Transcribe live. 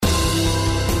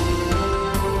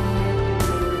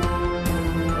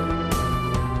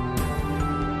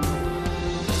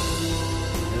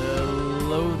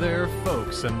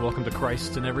folks, and welcome to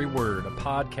Christ in Every Word, a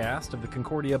podcast of the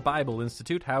Concordia Bible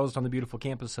Institute, housed on the beautiful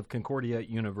campus of Concordia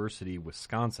University,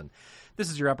 Wisconsin.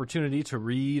 This is your opportunity to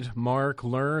read, mark,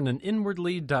 learn, and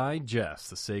inwardly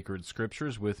digest the sacred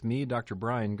scriptures with me, Dr.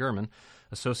 Brian Gurman,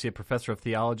 Associate Professor of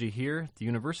Theology here at the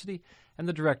university and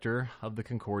the Director of the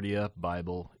Concordia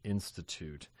Bible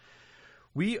Institute.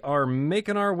 We are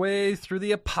making our way through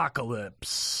the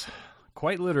apocalypse.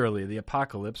 Quite literally, the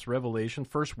apocalypse, Revelation,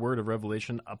 first word of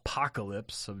Revelation,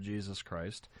 apocalypse of Jesus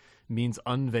Christ, means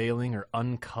unveiling or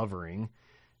uncovering.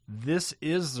 This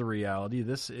is the reality.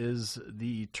 This is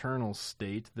the eternal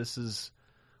state. This is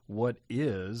what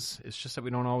is. It's just that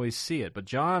we don't always see it. But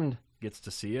John gets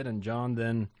to see it, and John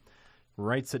then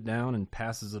writes it down and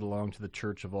passes it along to the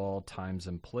church of all times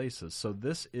and places. So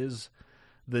this is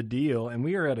the deal, and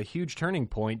we are at a huge turning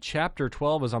point. Chapter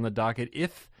 12 is on the docket.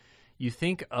 If you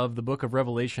think of the book of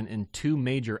Revelation in two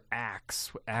major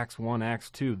acts, Acts 1,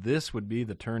 Acts 2, this would be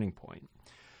the turning point.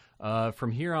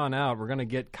 From here on out, we're going to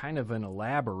get kind of an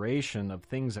elaboration of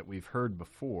things that we've heard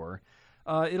before.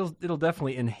 It'll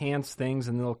definitely enhance things,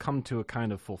 and they'll come to a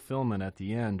kind of fulfillment at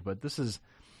the end. But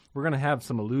we're going to have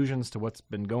some allusions to what's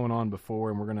been going on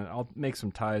before, and I'll make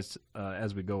some ties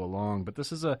as we go along. But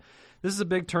this is a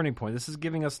big turning point. This is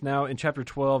giving us now in chapter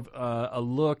 12 a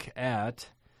look at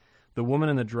the woman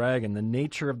and the dragon, the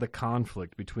nature of the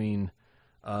conflict between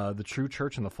the true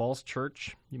church and the false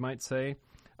church, you might say,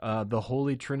 the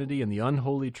Holy Trinity and the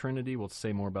unholy Trinity. We'll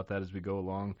say more about that as we go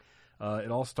along. It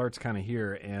all starts kind of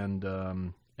here,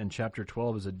 and chapter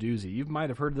 12 is a doozy. You might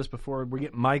have heard this before. We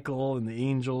get Michael and the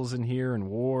angels in here, and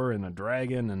war, and a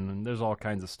dragon, and there's all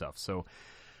kinds of stuff. So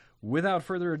without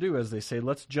further ado, as they say,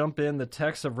 let's jump in. The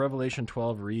text of Revelation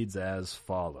 12 reads as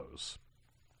follows.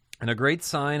 And a great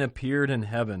sign appeared in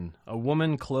heaven, a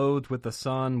woman clothed with the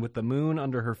sun, with the moon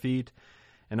under her feet,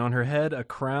 and on her head a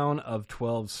crown of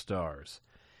 12 stars.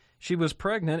 She was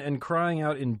pregnant and crying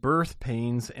out in birth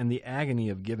pains and the agony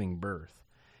of giving birth.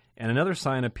 And another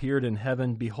sign appeared in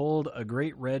heaven, behold, a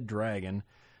great red dragon,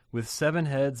 with 7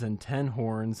 heads and 10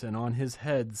 horns, and on his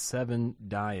head 7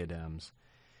 diadems.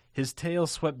 His tail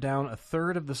swept down a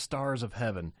third of the stars of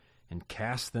heaven, and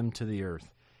cast them to the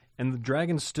earth. And the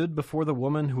dragon stood before the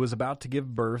woman who was about to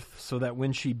give birth, so that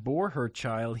when she bore her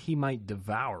child, he might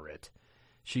devour it.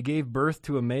 She gave birth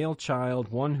to a male child,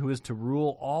 one who is to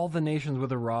rule all the nations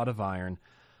with a rod of iron.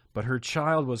 But her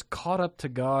child was caught up to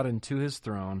God and to his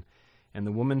throne, and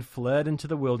the woman fled into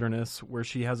the wilderness, where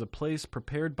she has a place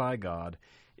prepared by God,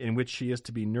 in which she is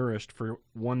to be nourished for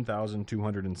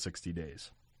 1,260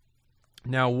 days.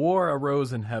 Now war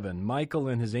arose in heaven, Michael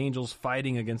and his angels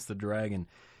fighting against the dragon.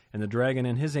 And the dragon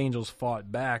and his angels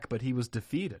fought back, but he was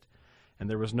defeated, and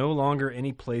there was no longer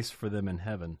any place for them in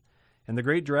heaven. And the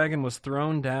great dragon was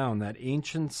thrown down, that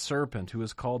ancient serpent who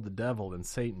is called the devil and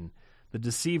Satan, the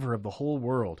deceiver of the whole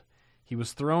world. He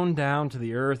was thrown down to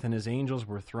the earth, and his angels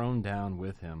were thrown down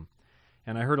with him.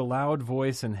 And I heard a loud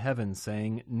voice in heaven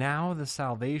saying, Now the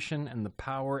salvation and the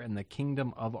power and the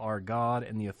kingdom of our God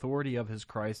and the authority of his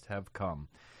Christ have come.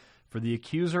 For the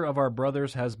accuser of our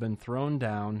brothers has been thrown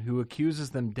down, who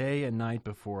accuses them day and night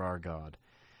before our God.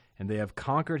 And they have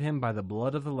conquered him by the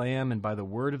blood of the Lamb and by the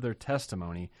word of their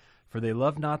testimony, for they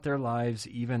love not their lives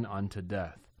even unto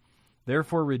death.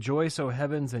 Therefore rejoice, O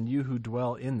heavens, and you who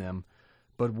dwell in them.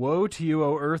 But woe to you,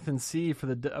 O earth and sea, for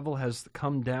the devil has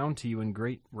come down to you in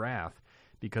great wrath,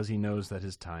 because he knows that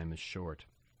his time is short.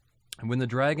 And when the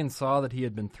dragon saw that he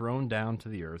had been thrown down to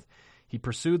the earth, he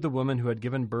pursued the woman who had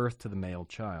given birth to the male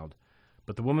child.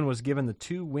 But the woman was given the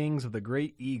 2 wings of the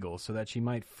great eagle, so that she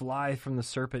might fly from the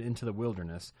serpent into the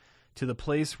wilderness, to the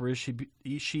place where she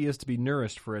is to be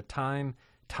nourished for a time,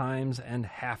 times, and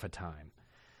half a time.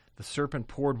 The serpent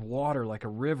poured water like a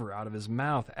river out of his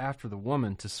mouth after the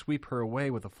woman, to sweep her away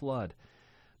with a flood.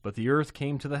 But the earth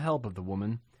came to the help of the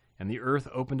woman, and the earth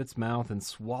opened its mouth and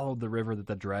swallowed the river that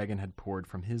the dragon had poured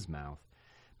from his mouth.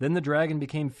 Then the dragon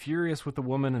became furious with the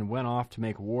woman and went off to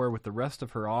make war with the rest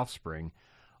of her offspring,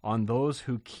 on those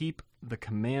who keep the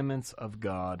commandments of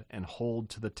God and hold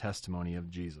to the testimony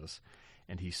of Jesus.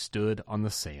 And he stood on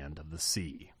the sand of the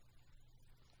sea.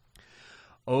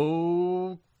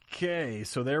 Okay,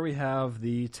 so there we have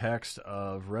the text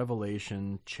of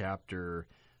Revelation chapter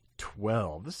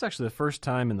 12. This is actually the first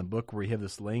time in the book where we have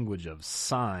this language of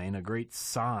sign, a great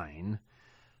sign.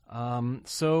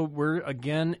 So we're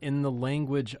again in the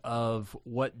language of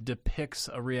what depicts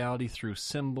a reality through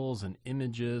symbols and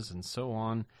images and so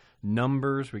on.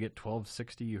 Numbers, we get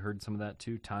 1260. You heard some of that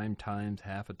too. Time, times,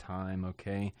 half a time.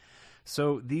 Okay.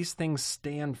 So these things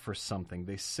stand for something.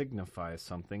 They signify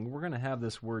something. We're going to have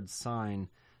this word sign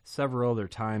several other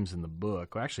times in the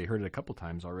book. I actually heard it a couple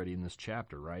times already in this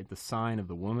chapter, right? The sign of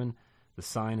the woman, the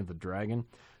sign of the dragon.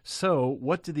 So,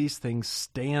 what do these things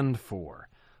stand for?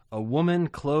 A woman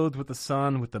clothed with the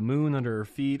sun, with the moon under her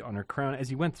feet, on her crown.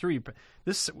 As you went through,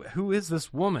 who is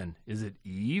this woman? Is it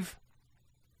Eve?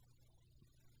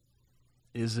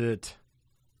 Is it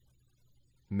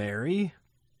Mary?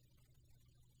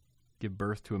 Give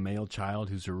birth to a male child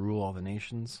who's to rule all the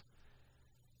nations?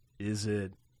 Is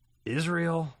it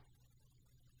Israel?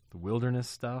 The wilderness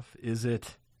stuff? Is it,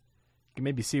 you can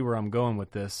maybe see where I'm going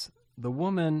with this. The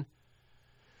woman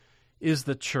is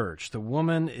the church. The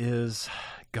woman is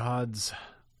God's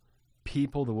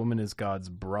people. The woman is God's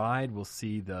bride. We'll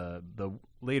see the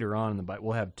later on in the Bible,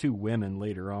 we'll have two women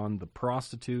later on, the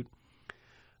prostitute,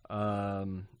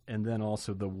 and then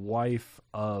also the wife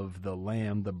of the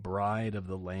Lamb, the bride of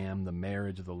the Lamb, the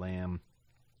marriage of the Lamb.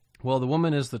 Well, the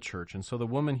woman is the church, and so the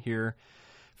woman here,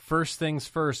 first things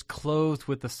first, clothed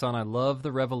with the sun. I love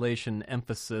the revelation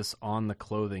emphasis on the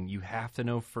clothing. You have to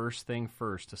know first thing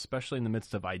first, especially in the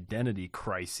midst of identity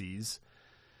crises.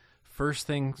 First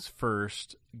things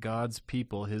first, God's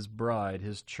people, his bride,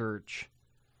 his church,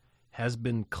 has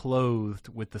been clothed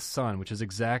with the sun, which is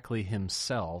exactly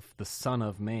himself, the Son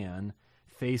of Man,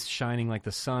 face shining like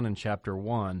the sun in chapter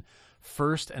 1.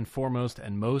 First and foremost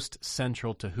and most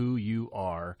central to who you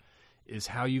are is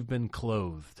how you've been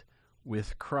clothed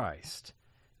with Christ.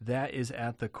 That is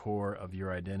at the core of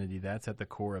your identity. That's at the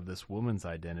core of this woman's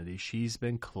identity. She's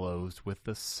been clothed with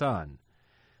the sun.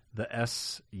 The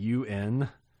S-U-N,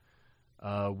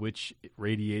 which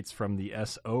radiates from the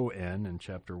S-O-N in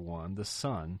chapter 1, the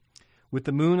sun, with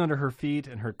the moon under her feet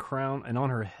and her crown, and on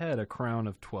her head a crown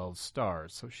of 12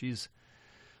 stars. So she's,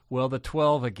 well, the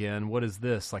 12 again, what is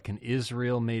this? Like an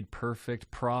Israel made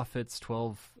perfect, prophets,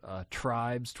 12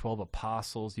 tribes, 12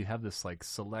 apostles. You have this like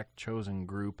select chosen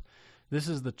group. This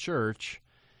is the church,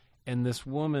 and this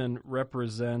woman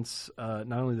represents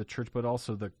not only the church, but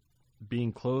also the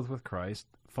being clothed with Christ,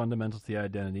 fundamental to the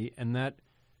identity, and that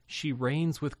she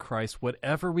reigns with Christ,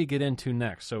 whatever we get into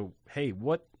next. So, hey,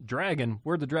 what dragon?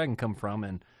 Where'd the dragon come from?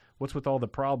 And what's with all the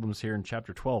problems here in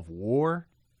chapter 12? War?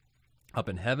 Up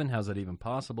in heaven? How's that even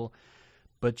possible?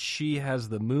 But she has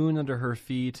the moon under her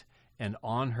feet, and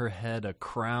on her head a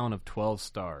crown of 12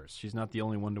 stars. She's not the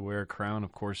only one to wear a crown.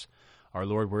 Of course, our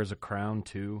Lord wears a crown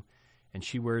too, and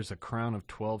she wears a crown of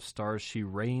 12 stars. She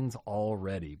reigns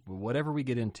already. Whatever we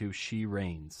get into, she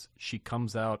reigns. She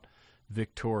comes out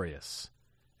victorious.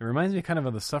 It reminds me kind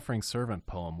of the Suffering Servant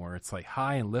poem, where it's like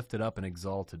high and lifted up and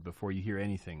exalted before you hear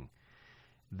anything.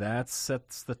 That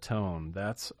sets the tone.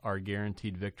 That's our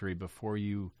guaranteed victory before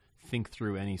you think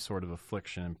through any sort of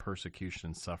affliction and persecution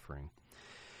and suffering.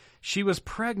 She was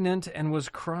pregnant and was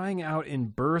crying out in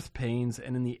birth pains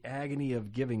and in the agony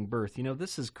of giving birth. You know,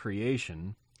 this is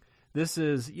creation. This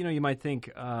is, you know, you might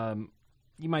think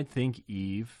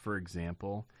Eve, for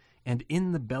example. And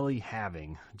in the belly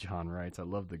having, John writes, I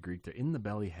love the Greek there, in the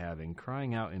belly having,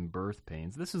 crying out in birth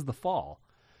pains. This is the fall.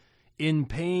 In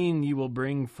pain you will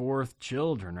bring forth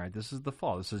children, right? This is the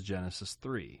fall. This is Genesis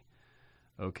 3.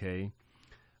 Okay.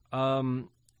 And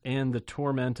the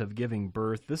torment of giving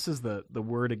birth. This is the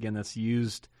word, again, that's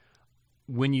used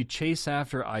when you chase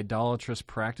after idolatrous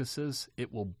practices.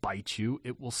 It will bite you.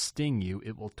 It will sting you.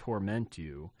 It will torment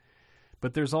you.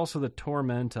 But there's also the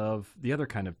torment of the other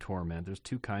kind of torment. There's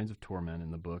two kinds of torment in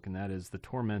the book, and that is the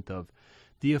torment of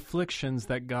the afflictions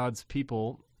that God's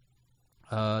people,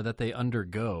 that they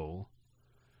undergo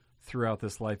throughout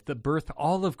this life. The birth,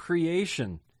 all of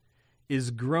creation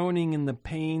is groaning in the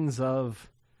pains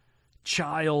of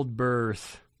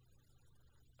childbirth.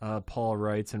 Paul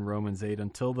writes in Romans 8,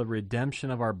 until the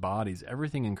redemption of our bodies.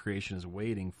 Everything in creation is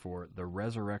waiting for the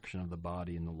resurrection of the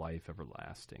body and the life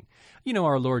everlasting. You know,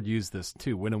 our Lord used this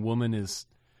too. When a woman is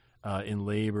in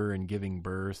labor and giving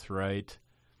birth, right,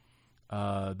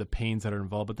 the pains that are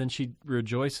involved, but then she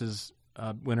rejoices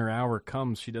when her hour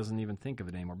comes. She doesn't even think of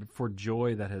it anymore. But for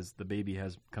joy that the baby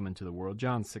has come into the world.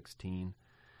 John 16,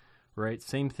 right?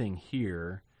 Same thing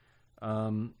here.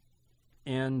 And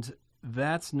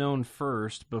that's known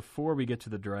first before we get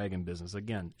to the dragon business.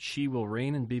 Again, she will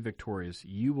reign and be victorious.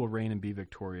 You will reign and be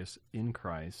victorious in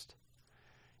Christ,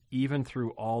 even through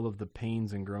all of the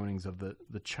pains and groanings of the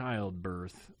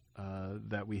childbirth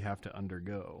that we have to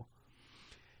undergo.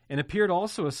 And appeared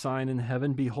also a sign in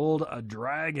heaven, behold, a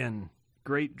dragon,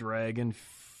 great dragon,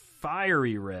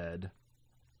 fiery red,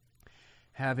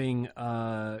 having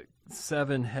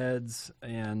 7 heads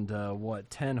and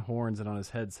 10 horns, and on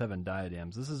his head 7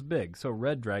 diadems. This is big. So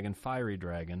red dragon, fiery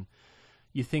dragon.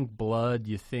 You think blood,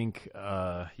 you think,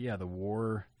 the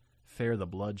warfare, the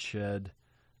bloodshed.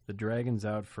 The dragon's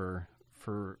out for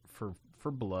for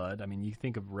blood. I mean, you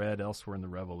think of red elsewhere in the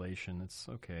Revelation. It's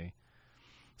okay.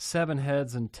 7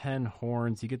 heads and 10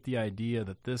 horns. You get the idea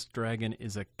that this dragon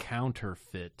is a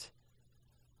counterfeit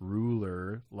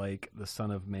ruler, like the Son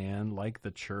of Man, like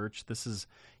the church.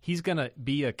 He's going to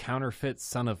be a counterfeit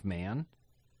Son of Man.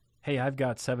 Hey, I've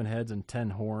got 7 heads and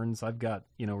 10 horns. I've got,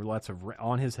 lots of,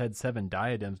 on his head 7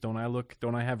 diadems. Don't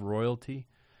I have royalty?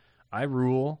 I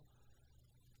rule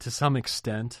to some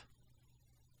extent.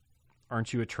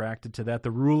 Aren't you attracted to that? The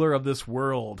ruler of this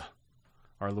world,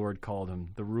 our Lord called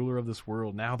him. The ruler of this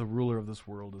world. Now the ruler of this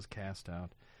world is cast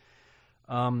out.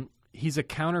 He's a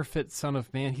counterfeit Son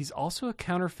of Man. He's also a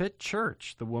counterfeit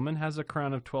church. The woman has a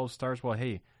crown of 12 stars. Well,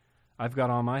 hey, I've got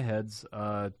on my heads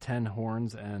 10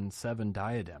 horns and 7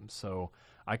 diadems, so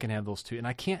I can have those too. And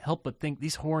I can't help but think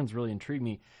these horns really intrigue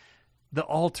me. The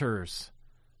altars,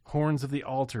 horns of the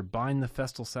altar, bind the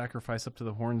festal sacrifice up to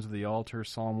the horns of the altar,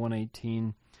 Psalm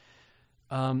 118.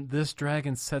 This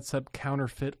dragon sets up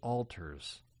counterfeit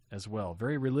altars as well.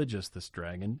 Very religious, this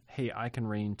dragon. Hey, I can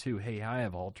reign too. Hey, I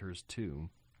have altars too.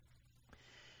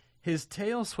 His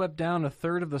tail swept down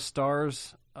 1/3 of the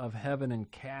stars of heaven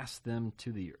and cast them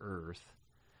to the earth.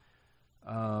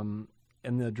 And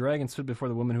the dragon stood before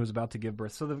the woman who was about to give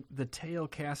birth. So the tail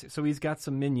cast, so he's got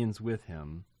some minions with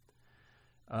him.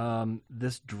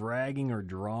 This dragging or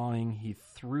drawing, he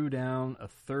threw down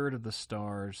 1/3 of the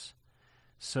stars.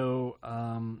 So,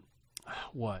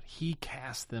 he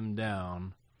cast them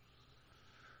down.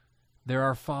 There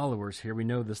are followers here. We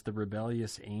know this, the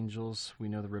rebellious angels. We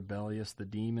know the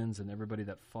demons, and everybody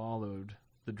that followed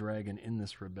the dragon in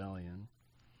this rebellion.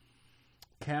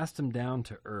 Cast him down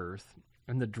to earth.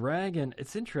 And the dragon,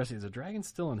 it's interesting, is the dragon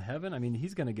still in heaven? I mean,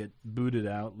 he's going to get booted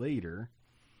out later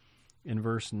in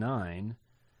verse 9.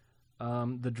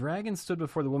 The dragon stood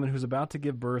before the woman who was about to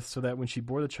give birth so that when she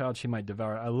bore the child, she might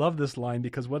devour it. I love this line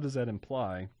because what does that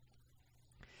imply?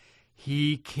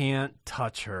 He can't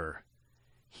touch her.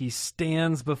 He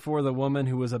stands before the woman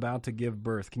who was about to give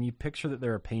birth. Can you picture that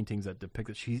there are paintings that depict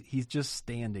it? He's just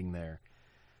standing there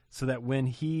so that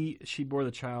when she bore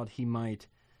the child, he might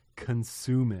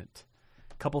consume it.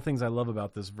 A couple things I love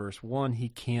about this verse. One, he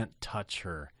can't touch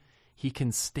her. He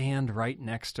can stand right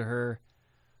next to her,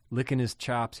 licking his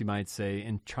chops, you might say,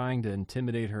 and trying to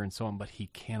intimidate her and so on, but he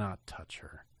cannot touch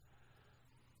her.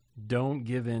 Don't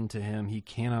give in to him. He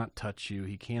cannot touch you.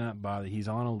 He cannot bother. He's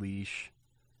on a leash.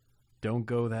 Don't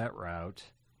go that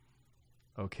route.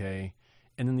 Okay.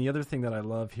 And then the other thing that I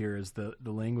love here is the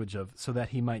language of so that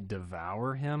he might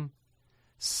devour him.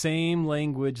 Same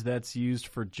language that's used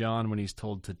for John when he's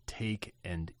told to take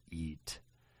and eat.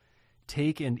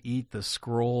 Take and eat the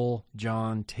scroll,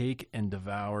 John. Take and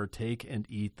devour. Take and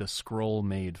eat the scroll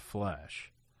made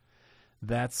flesh.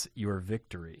 That's your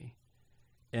victory.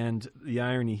 And the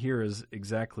irony here is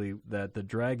exactly that the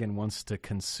dragon wants to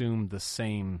consume the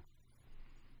same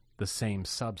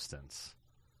substance.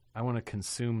 I want to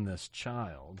consume this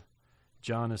child.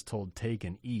 John is told take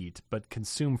and eat, but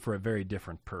consume for a very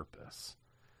different purpose.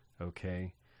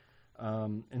 Okay?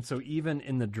 And so even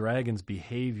in the dragon's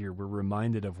behavior, we're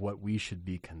reminded of what we should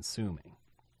be consuming.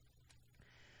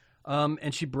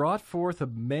 And she brought forth a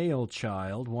male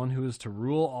child, one who is to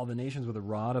rule all the nations with a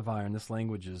rod of iron. This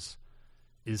language is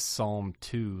Psalm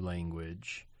 2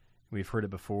 language. We've heard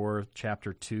it before,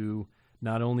 chapter 2.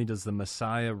 Not only does the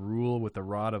Messiah rule with a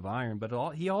rod of iron,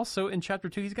 but he also, in chapter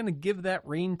 2, he's going to give that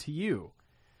reign to you.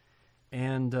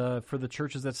 And for the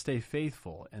churches that stay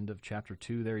faithful, end of chapter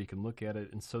 2 there, you can look at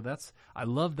it. And so I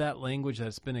love that language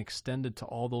that's been extended to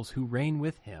all those who reign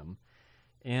with him.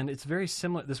 And it's very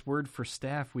similar, this word for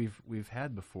staff we've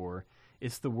had before.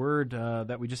 It's the word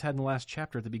that we just had in the last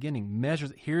chapter at the beginning.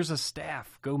 Here's a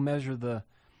staff. Go measure the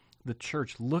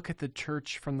church. Look at the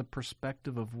church from the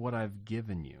perspective of what I've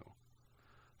given you.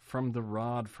 From the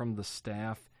rod, from the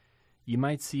staff. You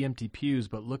might see empty pews,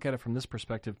 but look at it from this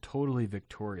perspective, totally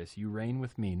victorious. You reign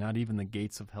with me. Not even the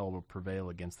gates of hell will prevail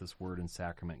against this word and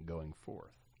sacrament going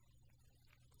forth.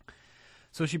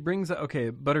 So she brings,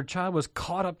 but her child was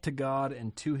caught up to God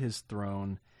and to his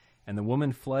throne, and the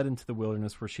woman fled into the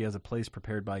wilderness where she has a place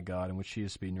prepared by God in which she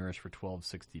is to be nourished for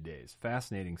 60 days.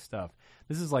 Fascinating stuff.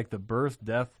 This is like the birth,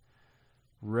 death,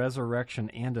 resurrection,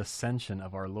 and ascension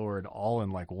of our Lord all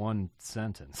in like one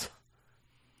sentence.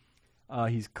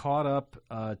 He's caught up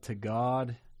to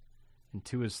God and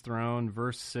to his throne.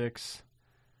 Verse 6,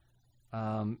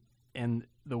 and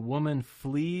the woman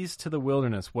flees to the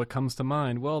wilderness. What comes to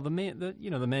mind? Well, the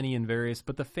many and various,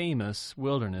 but the famous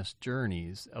wilderness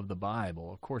journeys of the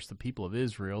Bible. Of course, the people of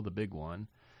Israel, the big one.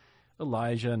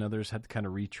 Elijah and others had to kind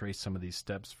of retrace some of these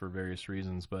steps for various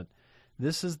reasons, but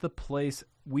This is the place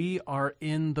we are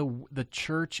in. The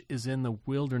church is in the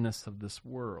wilderness of this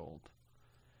world.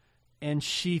 And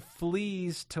she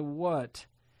flees to what?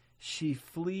 She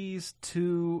flees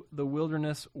to the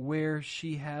wilderness where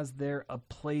she has there a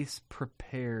place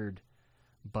prepared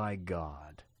by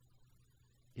God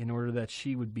in order that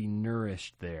she would be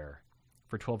nourished there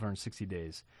for 1,260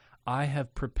 days. I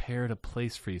have prepared a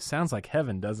place for you. Sounds like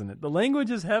heaven, doesn't it? The language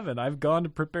is heaven. I've gone to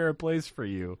prepare a place for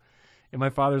you. In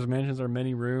my Father's mansions are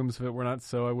many rooms. If it were not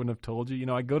so, I wouldn't have told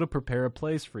you. I go to prepare a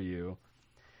place for you.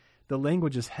 The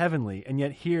language is heavenly, and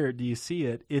yet here, do you see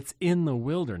it? It's in the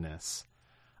wilderness.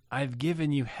 I've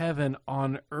given you heaven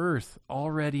on earth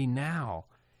already now,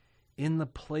 in the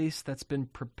place that's been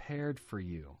prepared for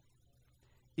you.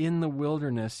 In the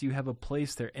wilderness, you have a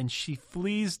place there, and she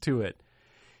flees to it.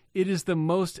 It is the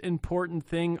most important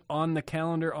thing on the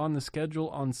calendar, on the schedule,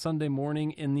 on Sunday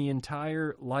morning in the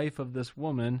entire life of this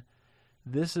woman.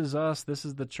 This is us. This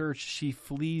is the church. She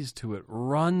flees to it,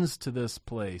 runs to this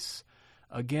place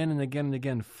again and again and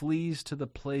again, flees to the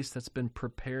place that's been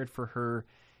prepared for her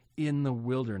in the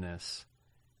wilderness,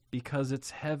 because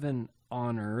it's heaven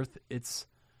on earth. It's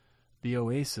the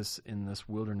oasis in this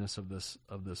wilderness of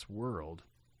this world,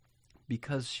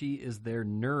 because she is there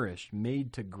nourished,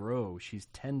 made to grow. She's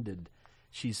tended,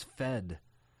 she's fed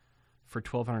for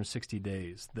 1,260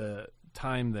 days. The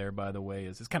time there, by the way,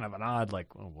 it's kind of an odd,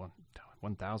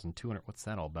 1,200. What's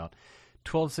that all about?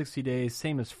 1,260 days,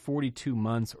 same as 42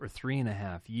 months or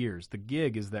 3.5 years. The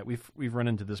gig is that we've run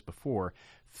into this before.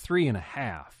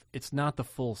 3.5. It's not the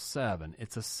full 7.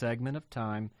 It's a segment of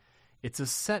time. It's a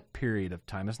set period of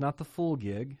time. It's not the full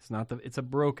gig. It's a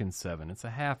broken 7. It's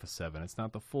a half a 7. It's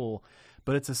not the full,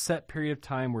 but it's a set period of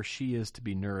time where she is to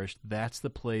be nourished. That's the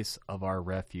place of our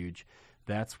refuge.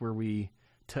 That's where the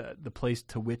place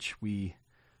to which we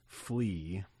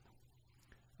flee,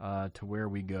 to where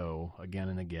we go again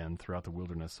and again throughout the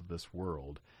wilderness of this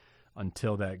world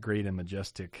until that great and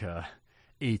majestic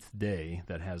 8th day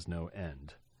that has no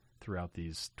end throughout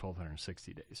these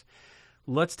 1,260 days.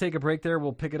 Let's take a break there.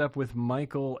 We'll pick it up with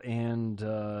Michael and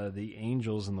the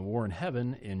angels and the war in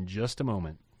heaven in just a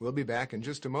moment. We'll be back in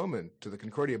just a moment to the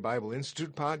Concordia Bible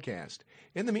Institute podcast.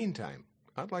 In the meantime,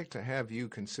 I'd like to have you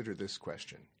consider this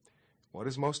question. What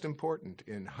is most important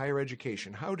in higher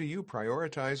education? How do you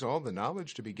prioritize all the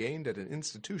knowledge to be gained at an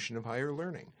institution of higher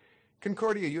learning?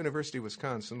 Concordia University,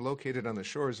 Wisconsin, located on the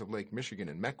shores of Lake Michigan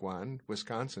in Mequon,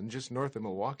 Wisconsin, just north of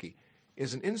Milwaukee,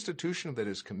 is an institution that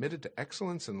is committed to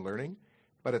excellence in learning,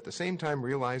 but at the same time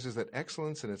realizes that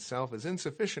excellence in itself is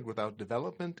insufficient without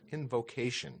development in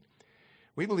vocation.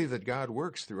 We believe that God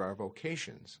works through our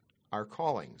vocations, our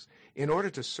callings, in order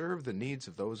to serve the needs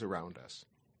of those around us.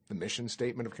 The mission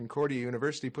statement of Concordia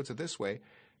University puts it this way: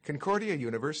 Concordia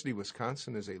University,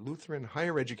 Wisconsin is a Lutheran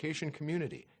higher education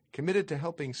community committed to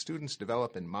helping students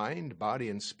develop in mind, body,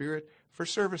 and spirit for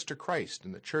service to Christ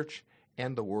in the church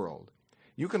and the world.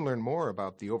 You can learn more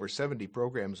about the over 70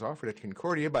 programs offered at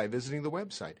Concordia by visiting the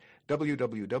website,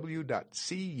 www.cuw.edu.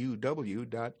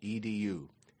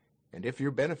 And if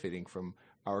you're benefiting from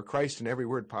our Christ in Every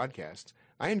Word podcasts,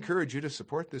 I encourage you to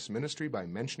support this ministry by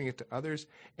mentioning it to others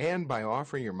and by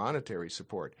offering your monetary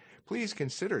support. Please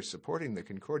consider supporting the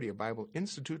Concordia Bible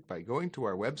Institute by going to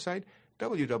our website,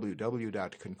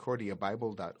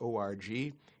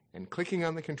 www.concordiabible.org, and clicking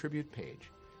on the Contribute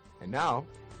page. And now,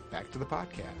 back to the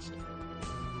podcast.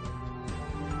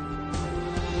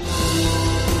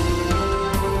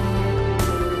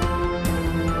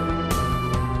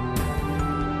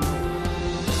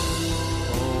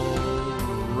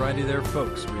 Alrighty there,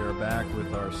 folks. We are back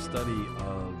with our study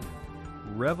of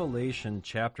Revelation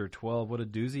chapter 12. What a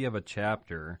doozy of a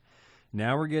chapter.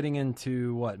 Now we're getting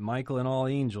into, Michael and all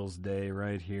angels day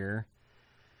right here.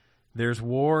 There's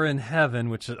war in heaven,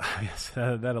 which is, I guess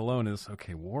that alone is,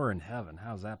 okay, war in heaven.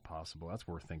 How's that possible? That's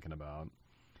worth thinking about.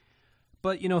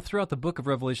 But, throughout the book of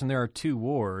Revelation, there are two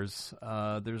wars.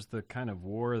 There's the kind of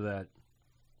war that,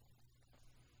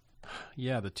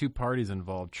 the two parties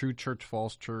involved, true church,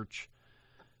 false church.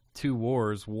 Two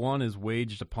wars. One is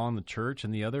waged upon the church,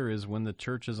 and the other is when the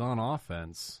church is on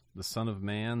offense. The Son of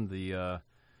Man, the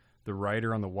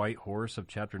rider on the white horse of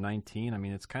chapter 19. I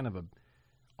mean, it's kind of a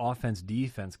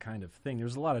offense-defense kind of thing.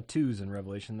 There's a lot of twos in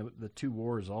Revelation, the two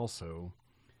wars also.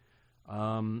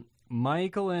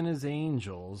 Michael and his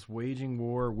angels waging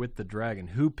war with the dragon.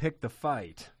 Who picked the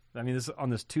fight? I mean, on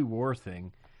this two-war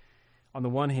thing. On the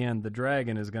one hand, the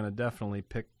dragon is going to definitely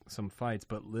pick some fights,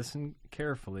 but listen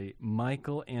carefully.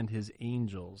 Michael and his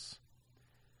angels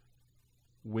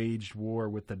waged war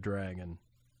with the dragon.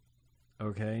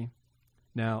 Okay?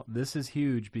 Now, this is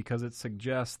huge because it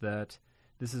suggests that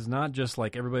This is not just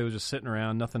like everybody was just sitting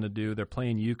around, nothing to do. They're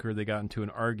playing euchre. They got into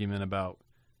an argument about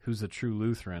who's a true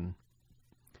Lutheran.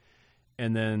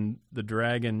 And then the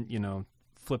dragon,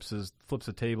 flips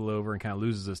a table over and kind of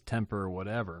loses his temper or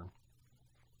whatever.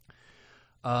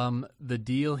 The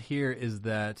deal here is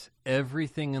that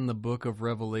everything in the book of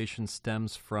Revelation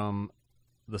stems from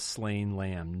the slain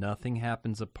lamb. Nothing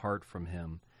happens apart from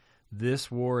him. This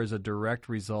war is a direct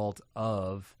result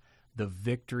of the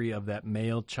victory of that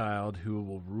male child who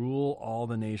will rule all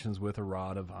the nations with a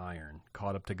rod of iron,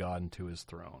 caught up to God and to his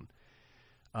throne.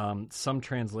 Some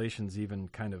translations even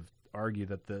kind of argue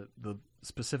that the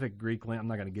specific Greek lamb, I'm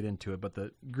not going to get into it, but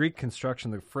the Greek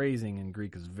construction, the phrasing in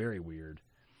Greek is very weird.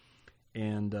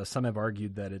 And some have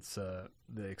argued that it's the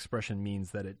expression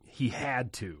means that he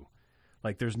had to.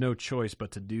 Like there's no choice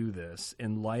but to do this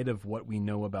in light of what we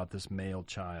know about this male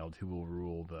child who will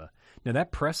rule the... Now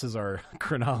that presses our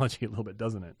chronology a little bit,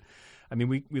 doesn't it? I mean,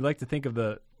 we like to think of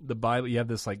the Bible. You have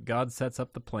this like God sets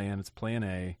up the plan. It's plan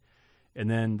A. And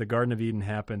then the Garden of Eden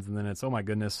happens. And then it's, oh my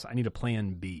goodness, I need a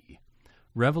plan B.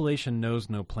 Revelation knows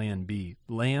no plan B.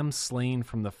 Lamb slain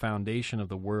from the foundation of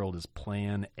the world is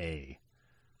plan A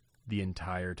the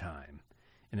entire time.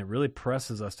 And it really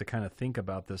presses us to kind of think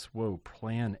about this,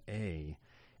 plan A.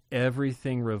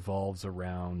 Everything revolves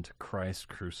around Christ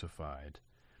crucified.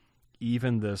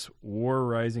 Even this war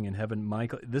rising in heaven,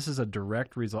 Michael, this is a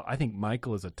direct result. I think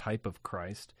Michael is a type of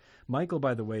Christ. Michael,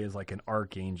 by the way, is like an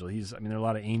archangel. There are a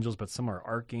lot of angels, but some are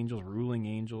archangels, ruling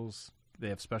angels. They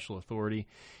have special authority.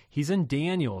 He's in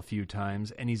Daniel a few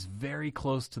times, and he's very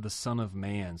close to the Son of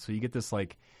Man. So you get this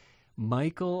like,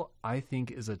 Michael, I think,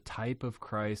 is a type of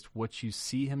Christ. What you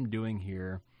see him doing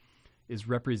here is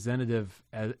representative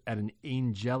at an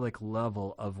angelic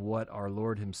level of what our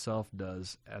Lord himself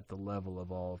does at the level of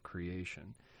all of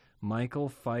creation. Michael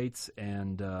fights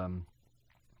and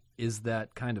is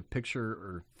that kind of picture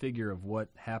or figure of what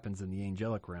happens in the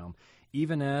angelic realm,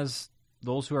 even as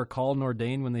those who are called and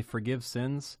ordained when they forgive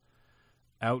sins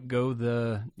outgo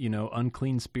the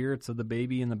unclean spirits of the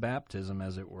baby in the baptism,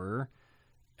 as it were.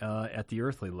 At the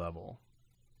earthly level,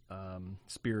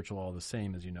 spiritual all the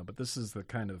same, as you know. But this is the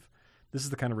kind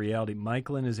of reality.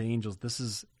 Michael and his angels. This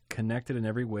is connected in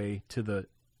every way to the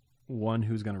one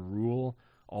who's going to rule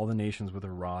all the nations with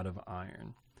a rod of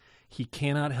iron. He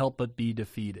cannot help but be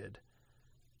defeated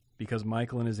because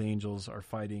Michael and his angels are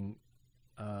fighting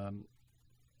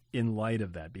in light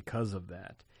of that. Because of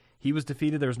that, he was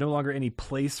defeated. There's no longer any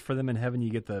place for them in heaven. You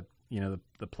get the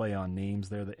play on names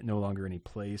there. No longer any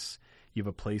place. You have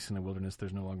a place in the wilderness.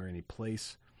 There's no longer any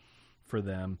place for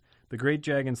them. The great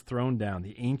dragon's thrown down,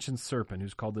 the ancient serpent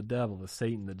who's called the devil, the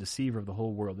Satan, the deceiver of the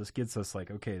whole world. This gets us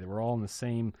like, okay, we're all in the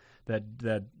same,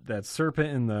 that serpent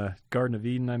in the Garden of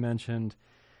Eden I mentioned,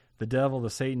 the devil, the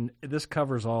Satan, this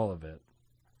covers all of it.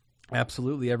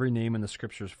 Absolutely every name in the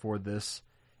scriptures for this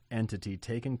entity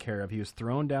taken care of. He was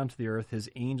thrown down to the earth. His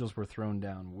angels were thrown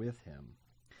down with him.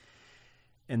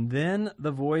 And then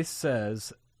the voice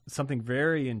says something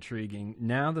very intriguing.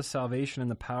 Now the salvation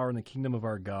and the power and the kingdom of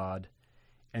our God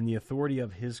and the authority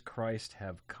of his Christ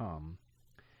have come.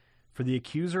 For the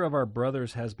accuser of our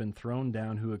brothers has been thrown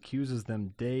down, who accuses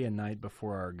them day and night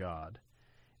before our God.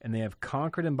 And they have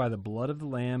conquered him by the blood of the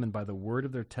Lamb and by the word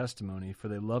of their testimony, for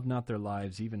they love not their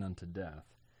lives even unto death.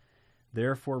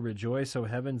 Therefore rejoice, O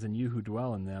heavens, and you who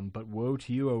dwell in them. But woe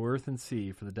to you, O earth and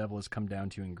sea, for the devil has come down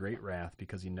to you in great wrath,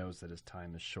 because he knows that his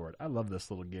time is short. I love this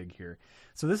little gig here.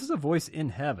 So this is a voice in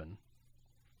heaven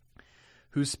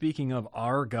who's speaking of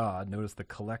our God. Notice the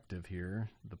collective here,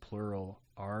 the plural,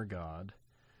 our God,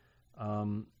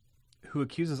 who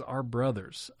accuses our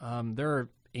brothers. There are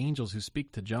angels who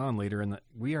speak to John later, and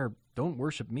don't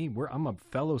worship me. I'm a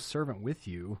fellow servant with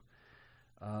you.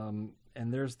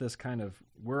 And there's this kind of,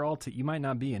 you might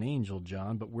not be an angel,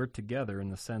 John, but we're together in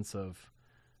the sense of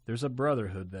there's a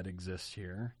brotherhood that exists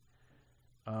here.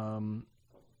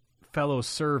 Fellow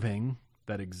serving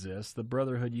that exists. The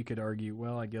brotherhood, you could argue,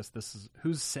 well, I guess this is,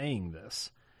 who's saying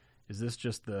this? Is this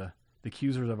just the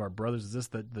accusers of our brothers? Is this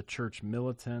the church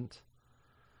militant?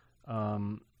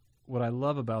 What I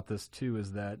love about this, too,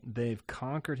 is that they've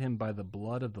conquered him by the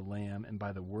blood of the Lamb and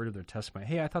by the word of their testimony.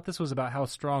 Hey, I thought this was about how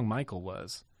strong Michael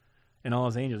was and all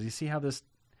his angels. You see how this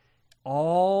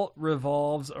all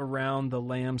revolves around the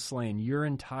Lamb slain. Your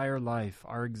entire life,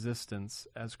 our existence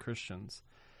as Christians,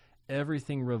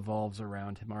 everything revolves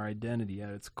around him. Our identity at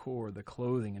its core, the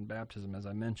clothing and baptism, as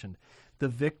I mentioned, the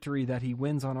victory that he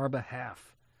wins on our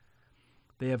behalf.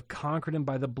 They have conquered him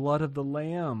by the blood of the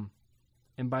Lamb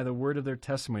and by the word of their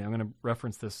testimony. I'm going to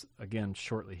reference this again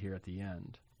shortly here at the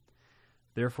end.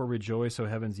 Therefore rejoice, O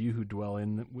heavens, you who dwell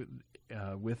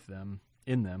with them,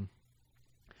 in them.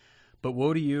 But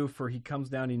woe to you, for he comes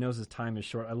down, he knows his time is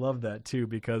short. I love that, too,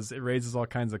 because it raises all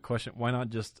kinds of questions. Why not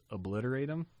just obliterate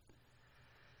him?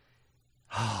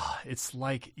 It's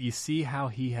like, you see how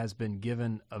he has been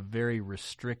given a very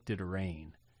restricted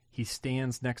reign. He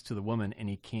stands next to the woman, and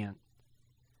he can't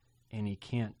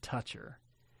touch her.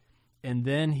 And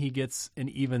then he gets an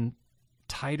even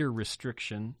tighter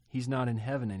restriction. He's not in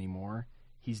heaven anymore.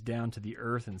 He's down to the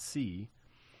earth and sea.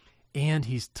 And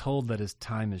he's told that his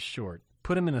time is short.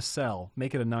 Put him in a cell.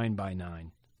 Make it a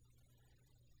 9x9.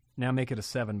 Now make it a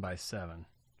 7x7.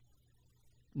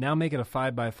 Now make it a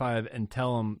 5x5 and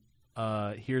tell him,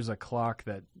 here's a clock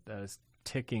that is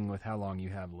ticking with how long you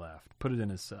have left. Put it in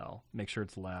his cell. Make sure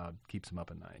it's loud. Keeps him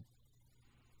up at night.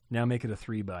 Now make it a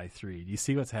 3x3. Do you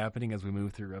see what's happening as we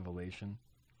move through Revelation?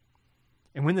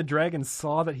 And when the dragon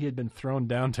saw that he had been thrown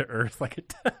down to earth,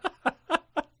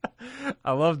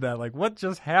 I love that. Like, what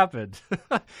just happened?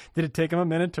 Did it take him a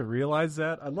minute to realize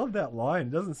that? I love that line.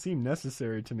 It doesn't seem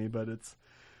necessary to me, but it's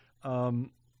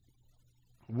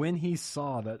when he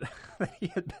saw that he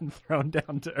had been thrown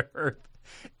down to earth.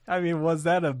 I mean, was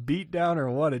that a beatdown or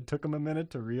what? It took him a minute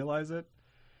to realize it.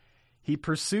 He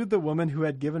pursued the woman who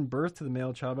had given birth to the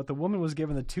male child, but the woman was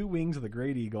given the 2 wings of the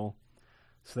great eagle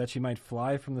so that she might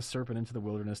fly from the serpent into the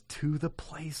wilderness to the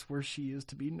place where she is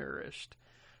to be nourished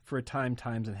for a time,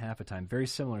 times, and half a time. Very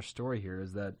similar story here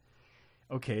is that,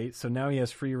 okay, so now he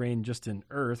has free reign just in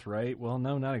earth, right? Well,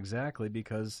 no, not exactly,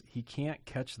 because he can't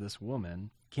catch this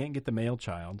woman, can't get the male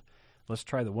child. Let's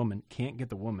try the woman, can't get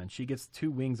the woman. She gets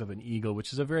 2 wings of an eagle,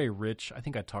 which is a very rich, I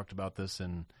think I talked about this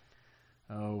in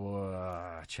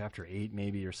chapter 8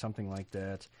 maybe or something like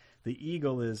that. The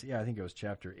eagle is, I think it was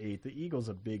chapter 8. The eagle's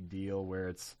a big deal where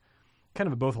it's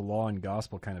kind of both a law and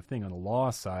gospel kind of thing. On the law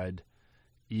side,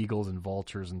 eagles and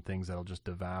vultures and things that'll just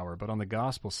devour. But on the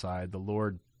gospel side, the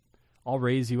Lord, I'll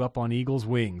raise you up on eagle's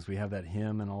wings. We have that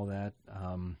hymn and all that.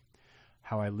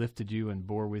 How I lifted you and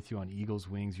bore with you on eagle's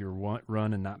wings. You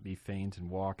run and not be faint and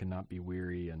walk and not be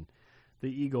weary. And the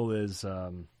eagle is...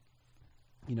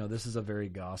 this is a very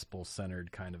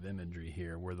gospel-centered kind of imagery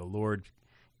here where the Lord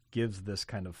gives this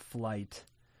kind of flight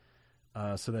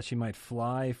so that she might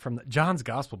fly from... John's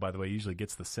gospel, by the way, usually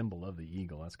gets the symbol of the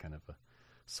eagle. That's kind of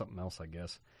something else, I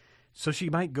guess. So she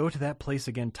might go to that place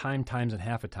again time, times, and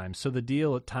half a time. So the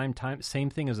deal at time, same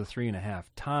thing as a 3.5.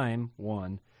 Time,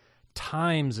 1.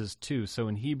 Times is 2. So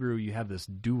in Hebrew, you have this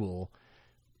dual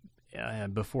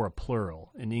before a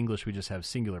plural. In English, we just have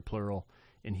singular, plural.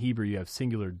 In Hebrew, you have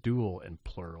singular, dual, and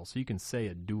plural. So you can say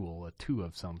a dual, a 2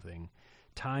 of something.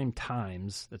 Time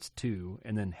times, that's 2,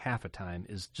 and then half a time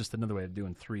is just another way of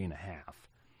doing 3.5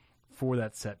 for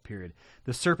that set period.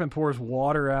 The serpent pours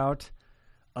water out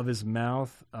of his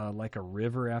mouth like a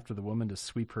river after the woman to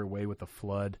sweep her away with a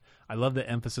flood. I love the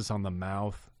emphasis on the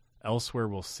mouth. Elsewhere,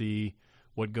 we'll see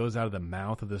what goes out of the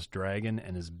mouth of this dragon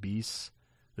and his beasts,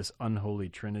 this unholy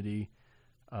trinity.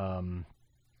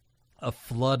 A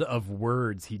flood of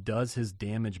words. He does his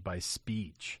damage by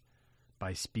speech,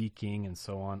 by speaking and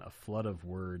so on. A flood of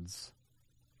words.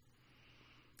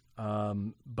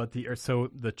 But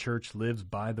the church lives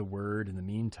by the word in the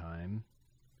meantime,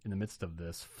 in the midst of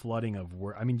this flooding of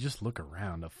word. I mean, just look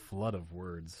around, a flood of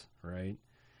words, right?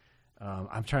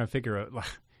 I'm trying to figure out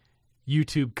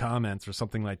YouTube comments or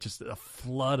something like just a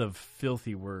flood of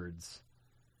filthy words.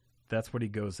 That's what he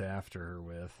goes after her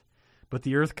with. But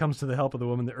the earth comes to the help of the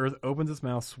woman. The earth opens its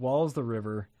mouth, swallows the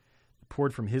river,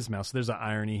 poured from his mouth. So there's an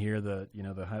irony here. The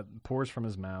pours from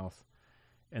his mouth,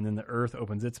 and then the earth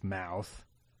opens its mouth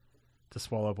to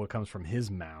swallow up what comes from his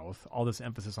mouth. All this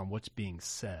emphasis on what's being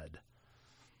said.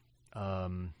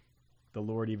 The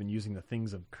Lord even using the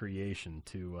things of creation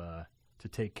to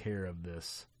take care of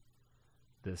this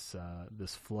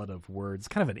flood of words. It's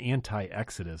kind of an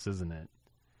anti-Exodus, isn't it?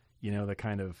 The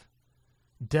kind of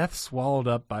death swallowed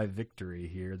up by victory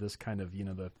here. This kind of,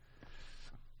 the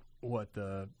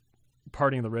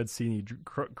parting of the Red Sea, and you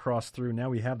cross through.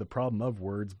 Now we have the problem of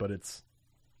words, but it's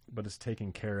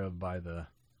taken care of by the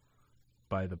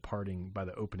parting, by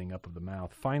the opening up of the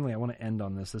mouth. Finally, I want to end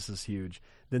on this. This is huge.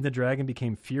 Then the dragon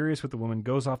became furious with the woman,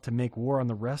 goes off to make war on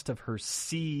the rest of her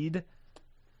seed,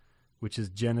 which is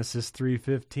Genesis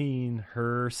 3:15,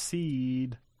 her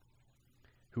seed,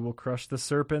 who will crush the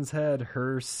serpent's head,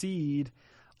 her seed,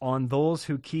 on those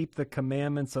who keep the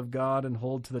commandments of God and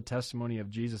hold to the testimony of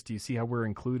Jesus. Do you see how we're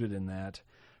included in that?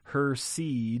 Her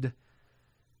seed,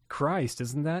 Christ,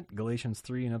 isn't that? Galatians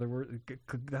 3, in other words,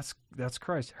 that's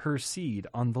Christ. Her seed,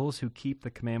 on those who keep the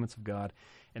commandments of God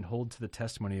and hold to the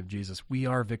testimony of Jesus. We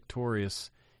are victorious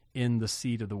in the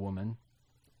seed of the woman.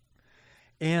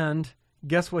 And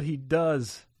guess what he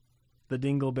does the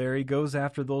dingleberry, goes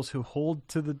after those who hold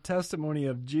to the testimony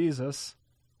of Jesus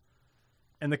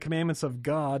and the commandments of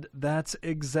God, that's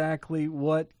exactly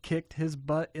what kicked his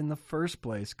butt in the first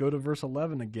place. Go to verse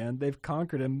 11 again. They've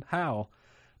conquered him. How?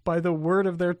 By the word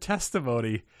of their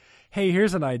testimony. Hey,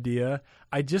 here's an idea.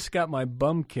 I just got my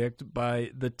bum kicked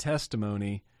by the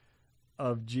testimony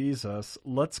of Jesus.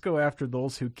 Let's go after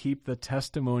those who keep the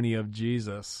testimony of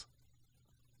Jesus.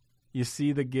 You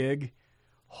see the gig?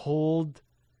 Hold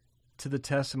to the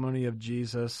testimony of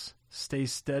Jesus. Stay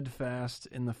steadfast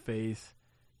in the faith,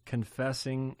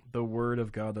 confessing the word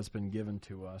of God that's been given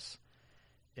to us,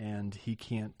 and he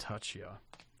can't touch you.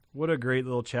 What a great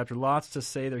little chapter. Lots to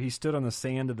say there. He stood on the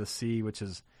sand of the sea, which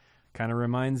is kind of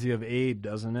reminds you of Abe,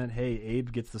 doesn't it? Hey,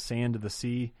 Abe gets the sand of the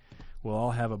sea. We'll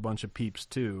all have a bunch of peeps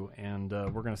too, and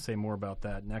we're going to say more about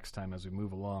that next time as we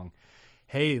move along.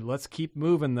 Hey, let's keep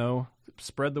moving, though.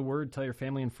 Spread the word. Tell your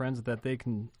family and friends that they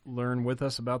can learn with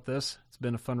us about this. It's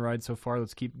been a fun ride so far.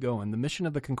 Let's keep going. The mission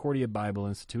of the Concordia Bible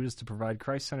Institute is to provide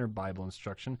Christ-centered Bible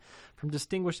instruction from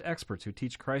distinguished experts who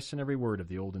teach Christ in every word of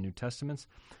the Old and New Testaments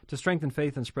to strengthen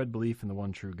faith and spread belief in the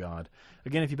one true God.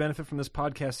 Again, if you benefit from this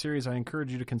podcast series, I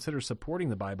encourage you to consider supporting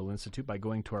the Bible Institute by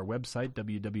going to our website,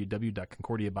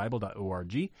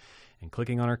 www.concordiabible.org, and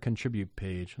clicking on our Contribute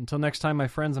page. Until next time, my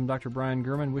friends, I'm Dr. Brian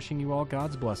Gurman, wishing you all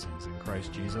God's blessings in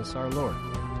Christ Jesus our Lord.